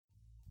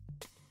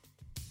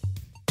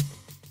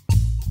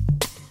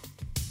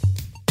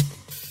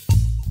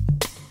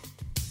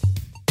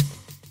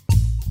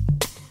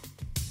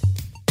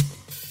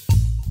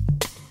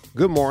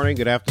Good morning,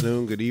 good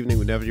afternoon, good evening,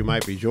 whenever you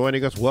might be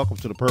joining us. Welcome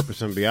to the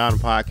Purpose and Beyond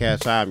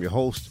podcast. I'm your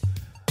host,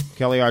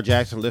 Kelly R.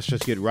 Jackson. Let's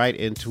just get right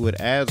into it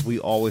as we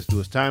always do.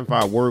 It's time for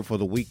our word for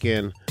the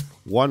weekend.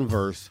 One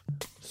verse,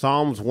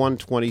 Psalms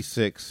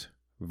 126,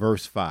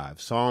 verse 5.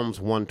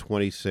 Psalms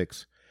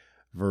 126,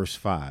 verse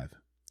 5.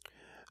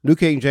 New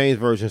King James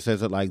Version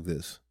says it like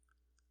this: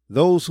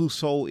 those who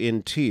sow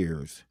in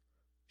tears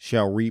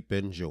shall reap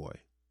in joy.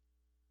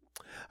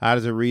 How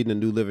does it read in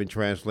the New Living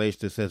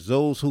Translation? It says,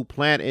 those who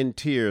plant in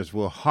tears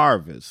will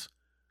harvest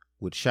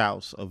with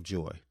shouts of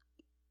joy.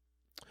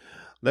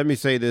 Let me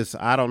say this.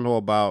 I don't know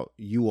about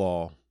you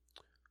all,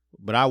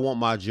 but I want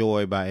my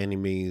joy by any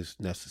means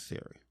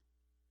necessary.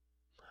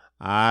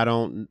 I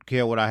don't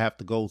care what I have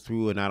to go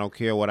through, and I don't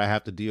care what I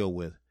have to deal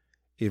with.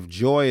 If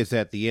joy is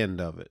at the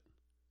end of it,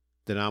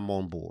 then I'm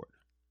on board.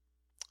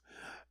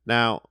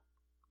 Now,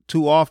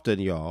 too often,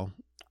 y'all,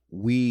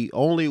 we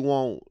only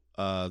want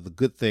the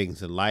good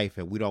things in life,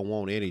 and we don't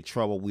want any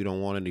trouble. We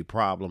don't want any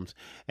problems.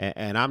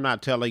 And I'm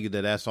not telling you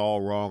that that's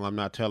all wrong. I'm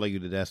not telling you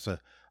that that's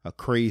a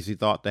crazy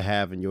thought to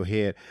have in your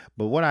head.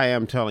 But what I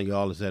am telling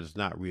y'all is that it's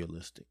not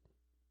realistic.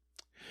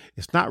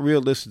 It's not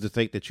realistic to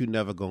think that you're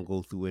never going to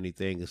go through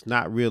anything. It's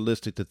not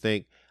realistic to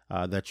think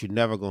that you're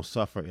never going to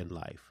suffer in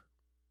life.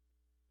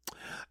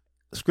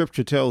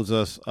 Scripture tells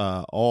us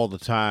all the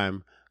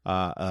time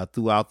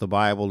throughout the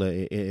Bible,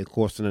 of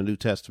course, in the New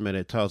Testament,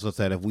 it tells us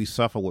that if we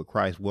suffer with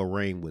Christ, we'll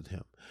reign with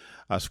him.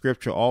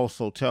 Scripture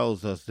also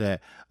tells us that,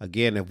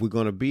 again, if we're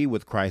going to be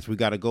with Christ, we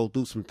got to go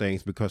through some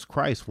things because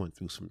Christ went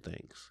through some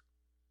things.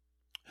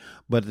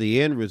 But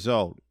the end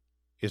result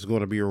is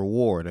going to be a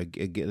reward.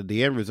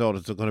 The end result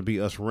is going to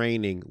be us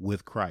reigning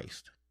with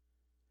Christ.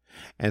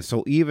 And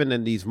so even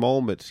in these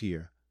moments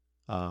here,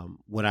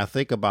 when I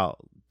think about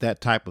that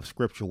type of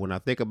scripture, when I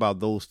think about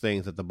those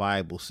things that the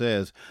Bible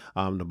says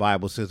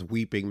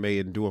weeping may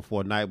endure for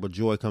a night, but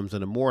joy comes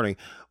in the morning.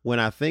 When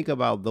I think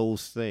about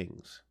those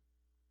things,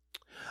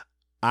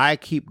 I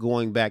keep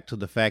going back to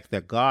the fact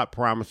that God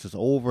promises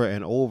over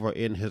and over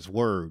in his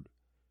word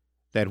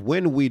that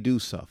when we do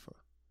suffer,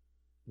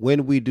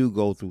 when we do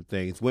go through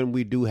things, when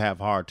we do have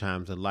hard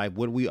times in life,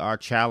 when we are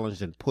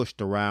challenged and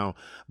pushed around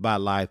by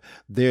life,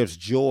 there's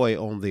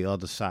joy on the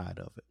other side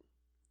of it.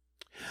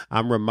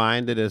 I'm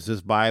reminded, as this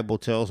Bible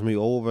tells me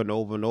over and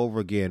over and over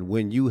again,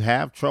 when you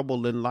have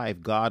trouble in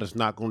life, God is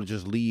not going to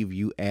just leave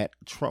you at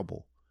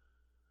trouble.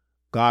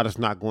 God is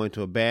not going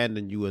to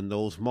abandon you in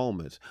those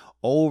moments.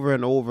 Over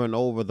and over and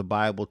over, the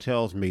Bible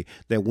tells me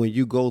that when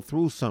you go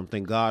through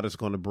something, God is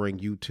going to bring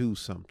you to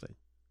something.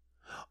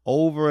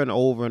 Over and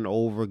over and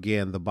over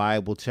again, the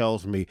Bible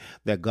tells me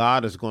that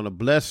God is going to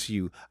bless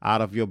you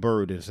out of your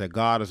burdens, that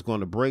God is going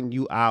to bring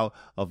you out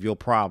of your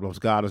problems.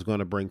 God is going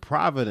to bring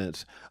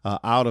providence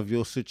out of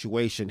your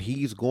situation.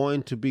 He's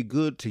going to be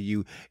good to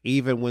you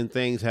even when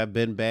things have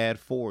been bad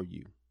for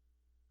you.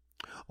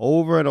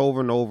 Over and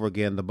over and over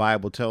again, the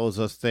Bible tells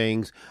us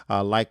things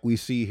like we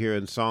see here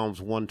in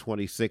Psalms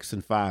 126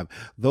 and 5.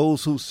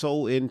 Those who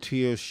sow in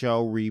tears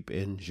shall reap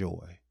in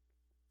joy.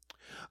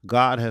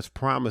 God has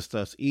promised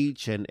us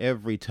each and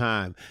every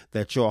time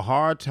that your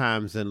hard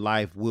times in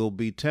life will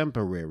be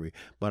temporary,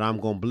 but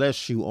I'm going to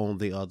bless you on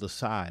the other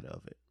side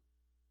of it.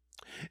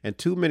 And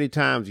too many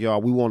times,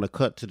 y'all, we want to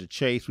cut to the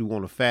chase. We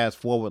want to fast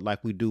forward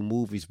like we do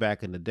movies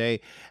back in the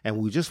day, and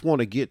we just want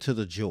to get to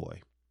the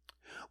joy.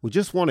 We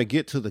just want to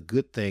get to the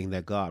good thing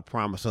that God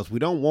promised us. We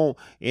don't want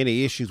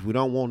any issues. We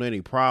don't want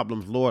any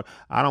problems. Lord,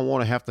 I don't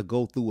want to have to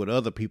go through what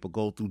other people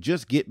go through.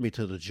 Just get me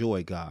to the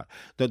joy, God.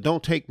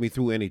 Don't take me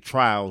through any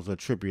trials or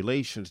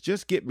tribulations.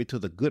 Just get me to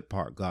the good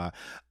part, God.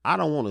 I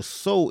don't want to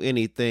sow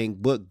anything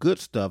but good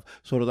stuff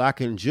so that I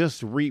can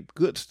just reap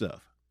good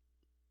stuff.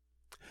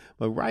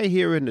 But right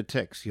here in the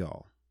text,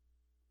 y'all,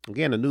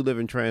 again, the New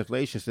Living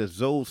Translation says,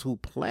 those who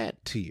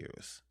plant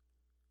tears.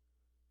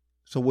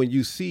 So when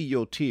you see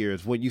your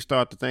tears, when you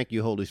start to thank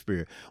you, Holy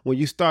Spirit, when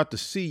you start to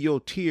see your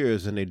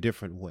tears in a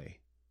different way,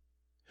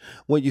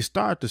 when you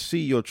start to see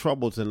your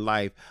troubles in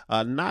life,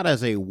 not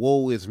as a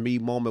woe is me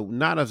moment,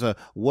 not as a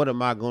what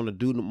am I going to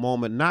do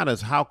moment, not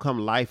as how come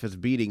life is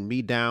beating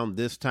me down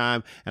this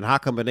time and how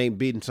come it ain't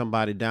beating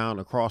somebody down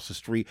across the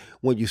street.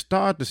 When you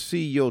start to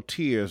see your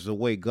tears the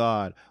way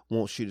God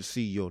wants you to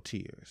see your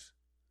tears.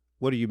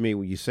 What do you mean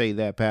when you say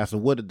that, Pastor?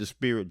 What did the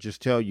Spirit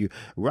just tell you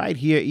right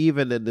here,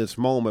 even in this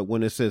moment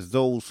when it says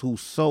those who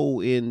sow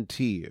in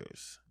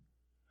tears?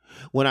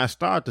 When I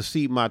start to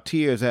see my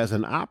tears as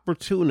an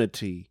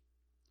opportunity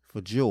for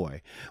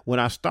joy, when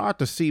I start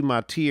to see my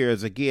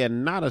tears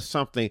again, not as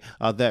something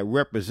that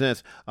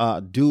represents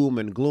doom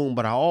and gloom,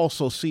 but I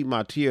also see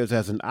my tears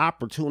as an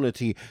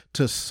opportunity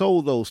to sow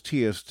those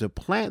tears, to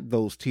plant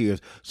those tears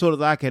so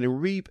that I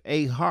can reap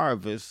a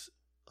harvest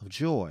of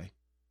joy.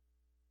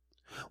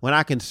 When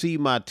I can see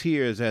my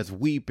tears as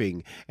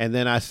weeping, and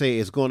then I say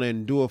it's going to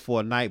endure for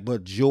a night,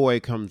 but joy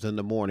comes in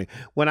the morning.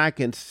 When I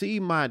can see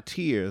my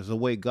tears the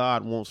way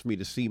God wants me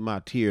to see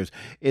my tears,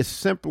 it's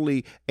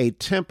simply a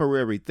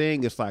temporary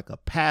thing. It's like a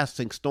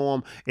passing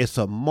storm. It's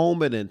a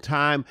moment in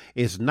time.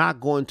 It's not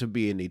going to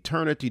be an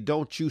eternity.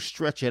 Don't you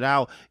stretch it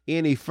out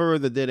any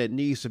further than it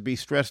needs to be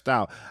stretched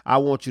out. I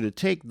want you to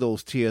take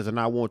those tears and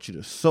I want you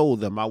to sow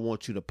them. I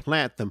want you to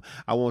plant them.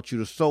 I want you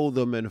to sow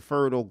them in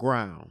fertile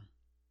ground.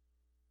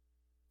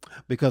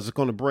 Because it's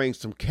going to bring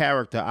some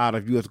character out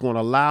of you. It's going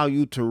to allow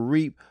you to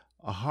reap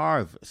a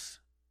harvest.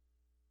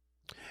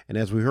 And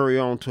as we hurry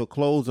on to a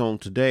close on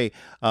today,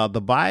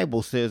 the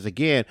Bible says,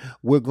 again,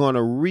 we're going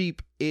to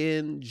reap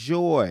in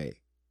joy.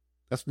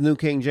 That's the New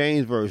King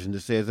James Version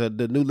that says,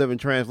 the New Living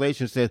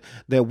Translation says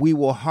that we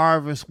will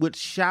harvest with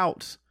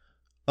shouts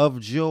of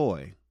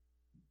joy.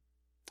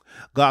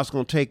 God's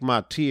going to take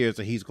my tears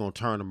and he's going to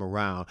turn them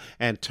around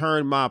and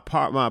turn my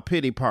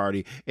pity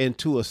party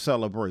into a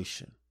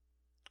celebration.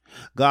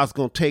 God's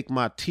going to take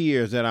my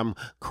tears that I'm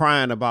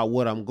crying about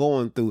what I'm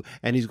going through,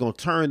 and he's going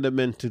to turn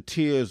them into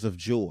tears of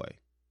joy.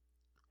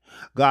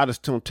 God is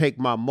going to take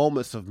my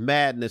moments of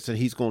madness and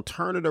he's going to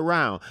turn it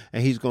around,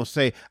 and he's going to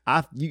say,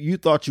 you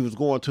thought you was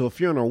going to a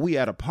funeral. We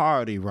at a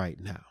party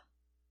right now.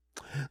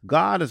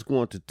 God is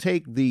going to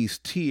take these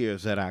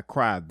tears that I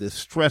cry, this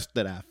stress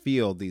that I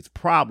feel, these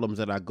problems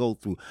that I go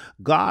through.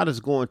 God is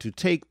going to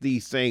take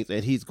these things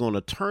and he's going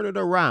to turn it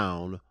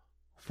around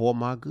for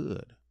my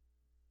good.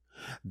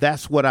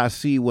 That's what I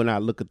see when I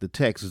look at the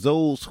text.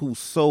 Those who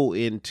sow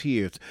in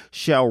tears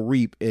shall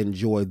reap in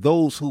joy.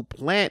 Those who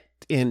plant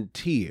in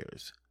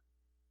tears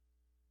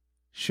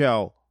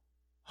shall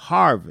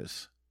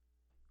harvest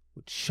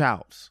with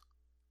shouts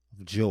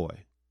of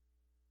joy.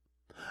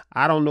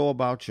 I don't know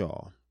about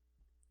y'all.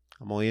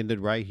 I'm going to end it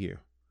right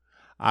here.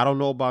 I don't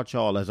know about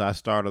y'all as I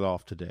started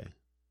off today.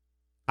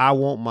 I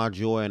want my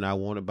joy and I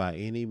want it by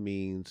any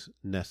means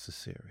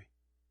necessary.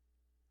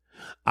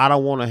 I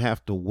don't want to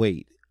have to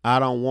wait. I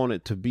don't want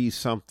it to be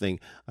something,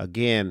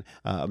 again,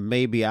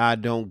 maybe I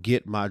don't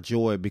get my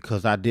joy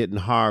because I didn't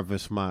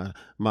harvest I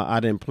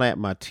didn't plant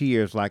my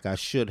tears like I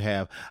should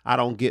have. I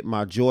don't get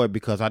my joy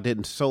because I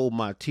didn't sow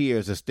my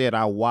tears. Instead,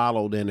 I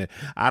wallowed in it.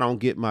 I don't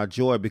get my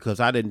joy because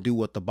I didn't do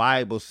what the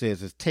Bible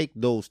says is take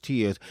those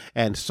tears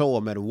and sow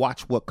them and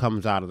watch what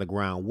comes out of the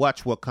ground.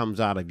 Watch what comes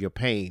out of your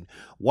pain.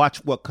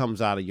 Watch what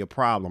comes out of your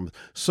problems.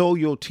 Sow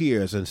your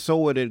tears and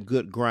sow it in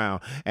good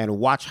ground and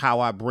watch how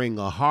I bring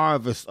a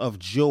harvest of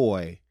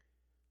joy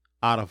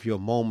out of your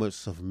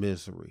moments of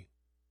misery.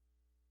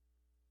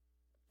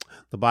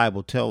 The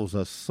Bible tells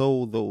us,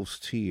 sow those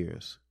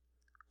tears.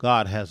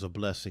 God has a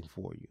blessing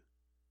for you.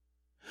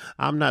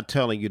 I'm not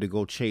telling you to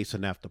go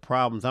chasing after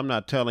problems. I'm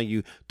not telling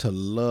you to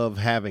love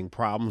having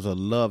problems or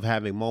love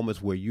having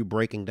moments where you're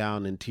breaking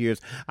down in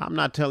tears. I'm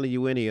not telling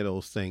you any of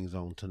those things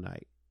on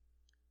tonight.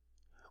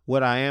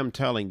 What I am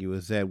telling you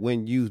is that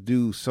when you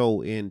do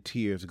sow in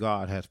tears,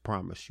 God has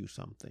promised you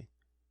something.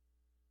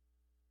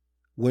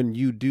 When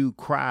you do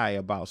cry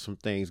about some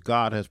things,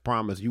 God has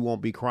promised you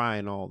won't be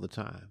crying all the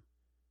time.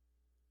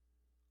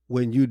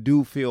 When you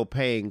do feel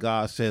pain,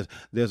 God says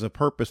there's a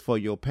purpose for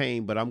your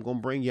pain, but I'm going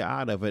to bring you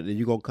out of it, and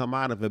you're going to come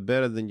out of it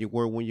better than you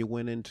were when you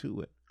went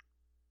into it.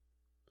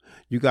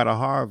 You got a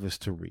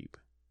harvest to reap,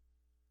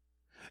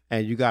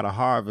 and you got a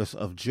harvest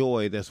of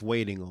joy that's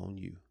waiting on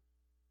you.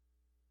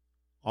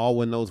 All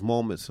when those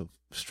moments of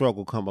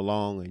struggle come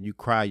along and you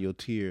cry your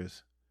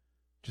tears,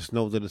 just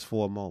know that it's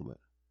for a moment.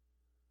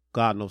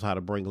 God knows how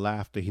to bring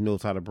laughter. He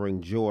knows how to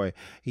bring joy.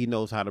 He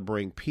knows how to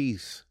bring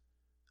peace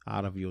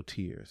out of your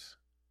tears.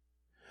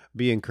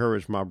 Be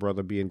encouraged, my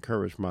brother. Be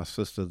encouraged, my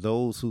sister.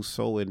 Those who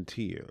sow in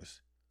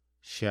tears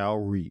shall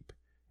reap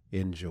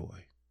in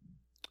joy.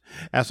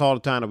 That's all the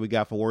time that we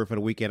got for Word for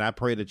the Weekend. I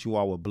pray that you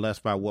all were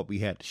blessed by what we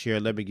had to share.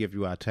 Let me give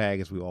you our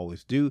tag as we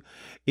always do.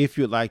 If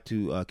you'd like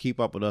to keep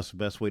up with us, the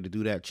best way to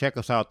do that, check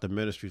us out at the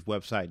ministry's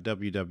website,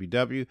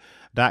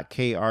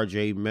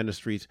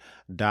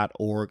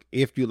 www.krjministries.org.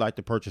 If you'd like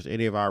to purchase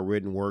any of our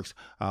written works,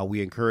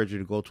 we encourage you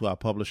to go to our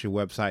publishing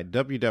website,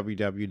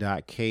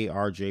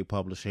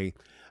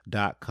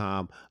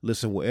 www.krjpublishing.com.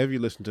 Listen, wherever you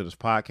listen to this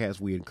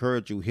podcast, we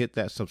encourage you hit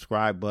that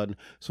subscribe button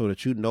so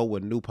that you know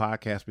when new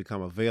podcasts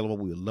become available.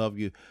 We would love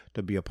you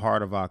to be a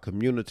part of our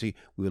community.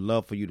 We would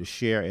love for you to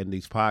share in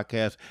these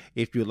podcasts.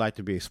 If you'd like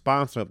to be a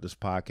sponsor of this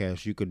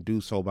podcast, you can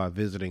do so by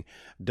visiting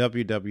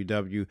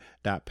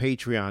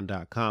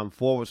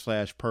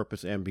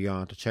www.patreon.com/purpose and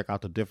beyond to check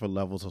out the different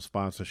levels of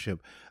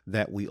sponsorship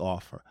that we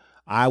offer.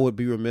 I would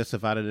be remiss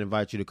if I didn't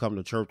invite you to come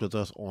to church with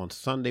us on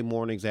Sunday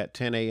mornings at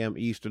 10 a.m.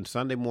 Eastern,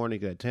 Sunday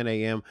mornings at 10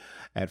 a.m.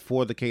 at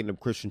For the Kingdom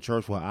Christian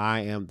Church, where I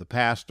am the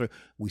pastor.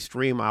 We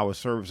stream our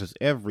services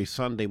every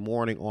Sunday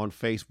morning on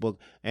Facebook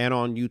and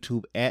on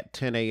YouTube at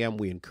 10 a.m.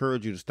 We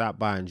encourage you to stop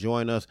by and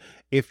join us.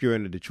 If you're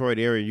in the Detroit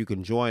area, you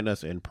can join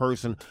us in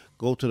person.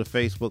 Go to the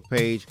Facebook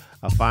page,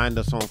 find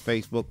us on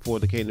Facebook, For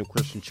the Kingdom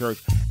Christian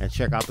Church, and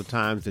check out the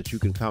times that you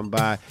can come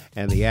by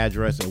and the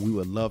address, and we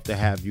would love to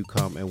have you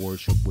come and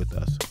worship with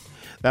us.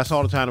 That's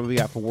all the time that we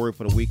got for Word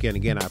for the Weekend.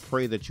 Again, I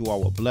pray that you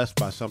all were blessed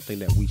by something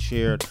that we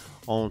shared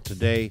on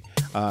today.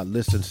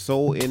 Listen,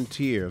 sow in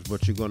tears,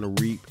 but you're going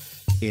to reap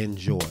in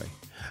joy.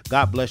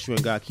 God bless you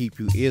and God keep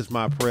you is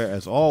my prayer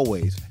as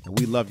always. And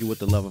we love you with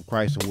the love of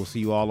Christ. And we'll see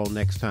you all on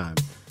next time.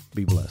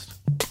 Be blessed.